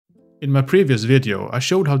In my previous video, I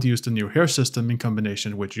showed how to use the new hair system in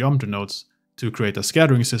combination with geometry nodes to create a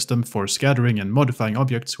scattering system for scattering and modifying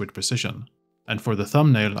objects with precision. And for the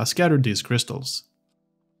thumbnail, I scattered these crystals.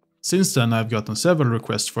 Since then, I've gotten several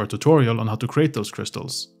requests for a tutorial on how to create those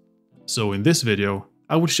crystals. So in this video,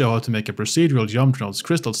 I will show how to make a procedural geometry nodes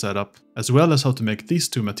crystal setup, as well as how to make these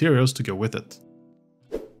two materials to go with it.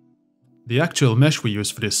 The actual mesh we use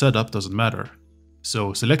for this setup doesn't matter.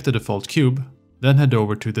 So select the default cube, then head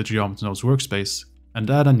over to the Geometry Nodes workspace and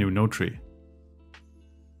add a new node tree.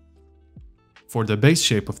 For the base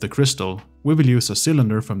shape of the crystal, we will use a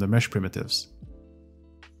cylinder from the mesh primitives.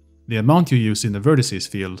 The amount you use in the vertices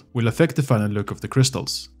field will affect the final look of the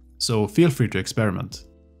crystals, so feel free to experiment.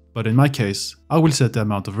 But in my case, I will set the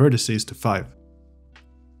amount of vertices to 5.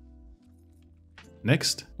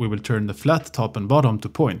 Next, we will turn the flat top and bottom to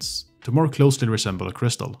points to more closely resemble a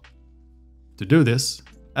crystal. To do this,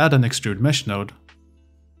 add an extrude mesh node,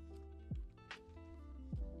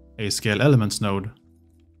 a scale elements node,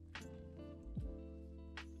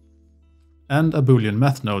 and a boolean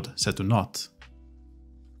math node set to not.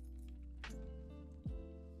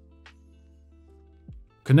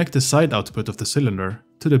 Connect the side output of the cylinder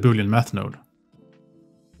to the boolean math node.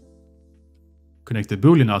 Connect the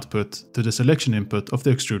boolean output to the selection input of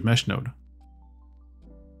the extrude mesh node.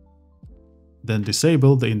 Then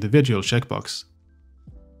disable the individual checkbox.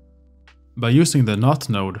 By using the not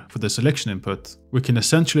node for the selection input, we can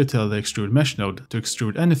essentially tell the extrude mesh node to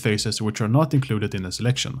extrude any faces which are not included in the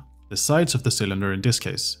selection, the sides of the cylinder in this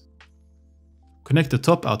case. Connect the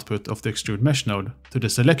top output of the extrude mesh node to the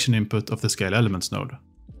selection input of the scale elements node.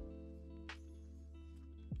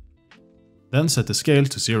 Then set the scale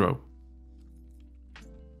to 0.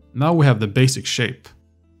 Now we have the basic shape.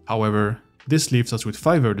 However, this leaves us with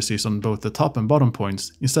 5 vertices on both the top and bottom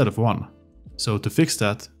points instead of 1. So to fix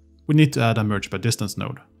that, we need to add a merge by distance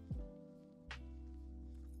node.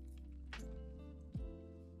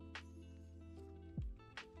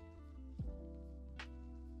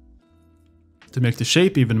 To make the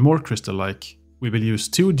shape even more crystal-like, we will use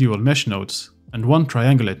 2 dual mesh nodes and 1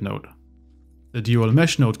 triangulate node. The dual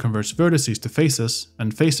mesh node converts vertices to faces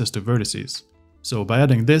and faces to vertices. So by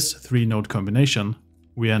adding this 3-node combination,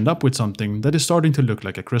 we end up with something that is starting to look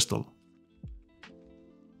like a crystal.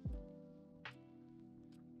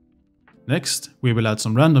 Next, we will add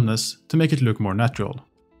some randomness to make it look more natural.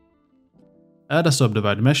 Add a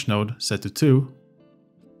subdivide mesh node set to 2,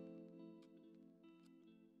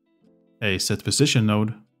 a set position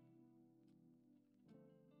node,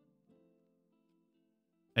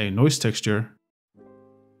 a noise texture,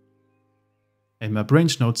 a map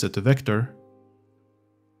range node set to vector,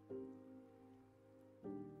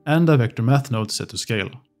 and a vector math node set to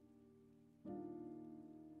scale.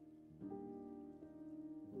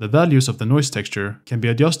 The values of the noise texture can be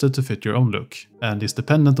adjusted to fit your own look, and is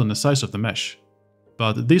dependent on the size of the mesh.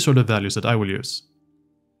 But these are the values that I will use.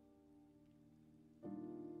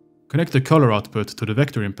 Connect the color output to the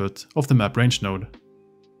vector input of the map range node.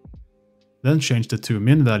 Then change the 2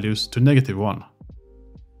 min values to -1.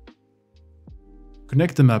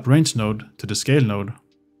 Connect the map range node to the scale node.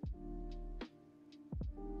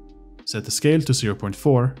 Set the scale to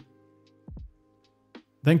 0.4.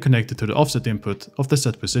 Then connect it to the offset input of the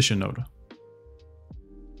set position node.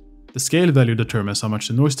 The scale value determines how much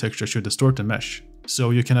the noise texture should distort the mesh,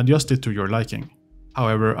 so you can adjust it to your liking.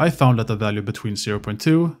 However, I found that a value between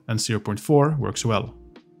 0.2 and 0.4 works well.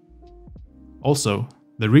 Also,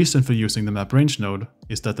 the reason for using the map range node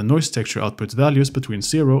is that the noise texture outputs values between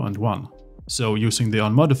 0 and 1. So using the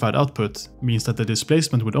unmodified output means that the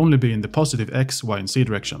displacement would only be in the positive x, y and z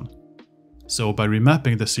direction. So by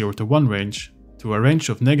remapping the 0 to 1 range to a range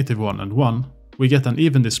of -1 and 1, we get an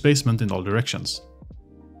even displacement in all directions.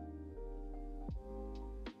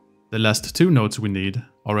 The last 2 nodes we need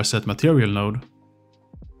are a set material node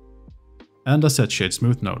and a set shade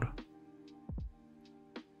smooth node.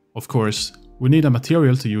 Of course, we need a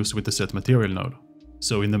material to use with the set material node.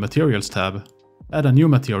 So in the materials tab, add a new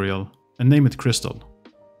material and name it crystal.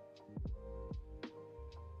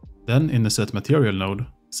 Then in the set material node,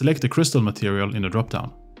 select the crystal material in the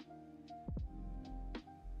dropdown.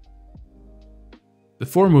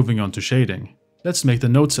 Before moving on to shading, let's make the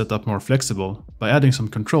node setup more flexible by adding some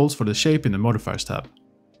controls for the shape in the modifiers tab.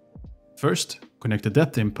 First, connect the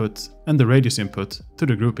depth input and the radius input to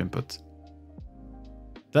the group input.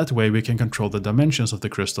 That way we can control the dimensions of the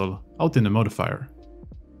crystal out in the modifier.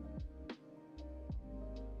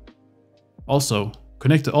 Also,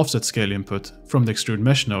 connect the offset scale input from the extrude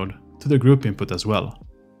mesh node to the group input as well.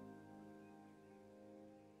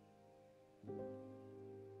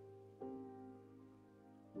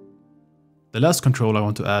 The last control I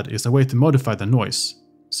want to add is a way to modify the noise,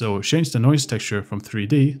 so change the noise texture from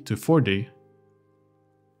 3D to 4D,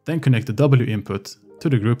 then connect the W input to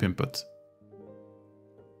the group input.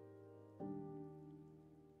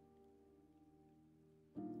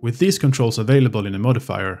 With these controls available in a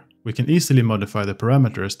modifier, we can easily modify the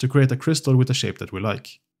parameters to create a crystal with a shape that we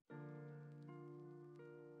like.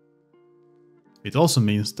 It also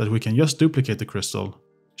means that we can just duplicate the crystal,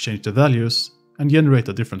 change the values, and generate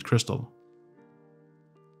a different crystal.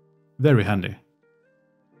 Very handy.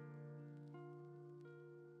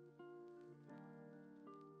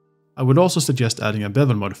 I would also suggest adding a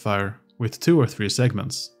bevel modifier with 2 or 3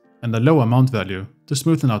 segments, and a low amount value to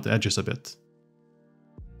smoothen out the edges a bit.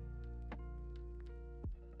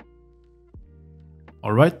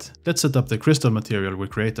 Alright, let's set up the crystal material we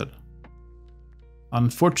created.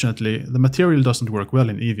 Unfortunately, the material doesn't work well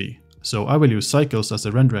in Eevee, so I will use Cycles as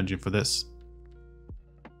the render engine for this.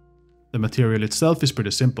 The material itself is pretty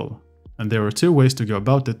simple, and there are 2 ways to go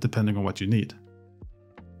about it depending on what you need.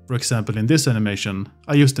 For example, in this animation,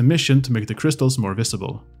 I used emission to make the crystals more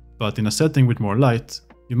visible, but in a setting with more light,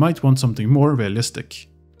 you might want something more realistic.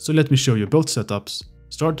 So let me show you both setups,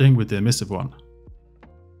 starting with the emissive one.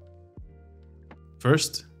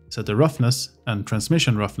 First, set the roughness and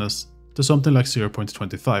transmission roughness to something like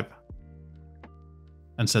 0.25,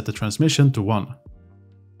 and set the transmission to 1.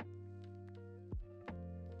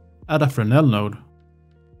 Add a Fresnel node,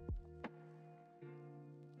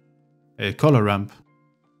 a color ramp,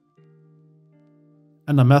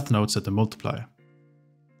 and a math node set to multiply.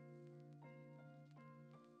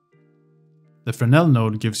 The Fresnel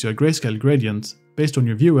node gives you a grayscale gradient based on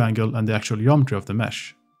your view angle and the actual geometry of the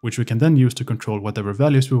mesh, which we can then use to control whatever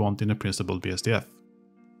values we want in a principled BSDF.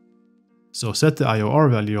 So set the IOR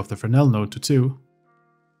value of the Fresnel node to 2,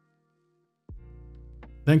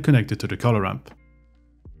 then connect it to the color ramp.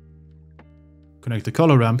 Connect the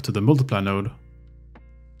color ramp to the multiply node,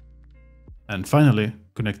 and finally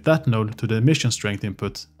connect that node to the emission strength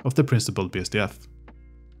input of the principled BSDF.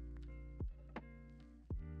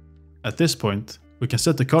 At this point, we can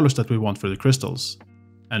set the colors that we want for the crystals,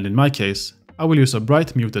 and in my case, I will use a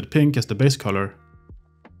bright muted pink as the base color,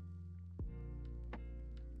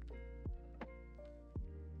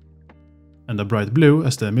 and a bright blue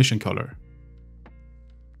as the emission color.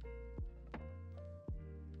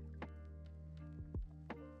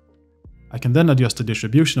 I can then adjust the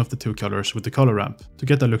distribution of the 2 colors with the color ramp to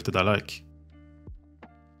get a look that I like.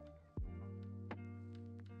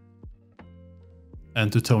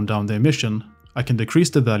 And to tone down the emission, I can decrease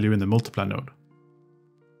the value in the multiply node.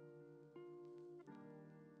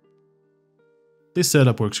 This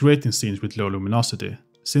setup works great in scenes with low luminosity,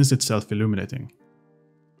 since it's self-illuminating.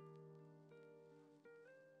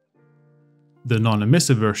 The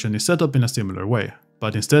non-emissive version is set up in a similar way,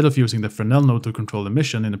 but instead of using the Fresnel node to control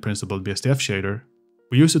emission in a principled BSDF shader,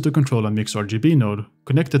 we use it to control a mix RGB node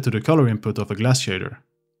connected to the color input of a glass shader,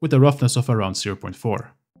 with a roughness of around 0.4.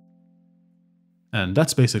 And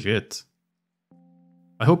that's basically it.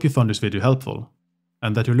 I hope you found this video helpful,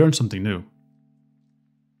 and that you learned something new.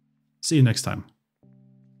 See you next time.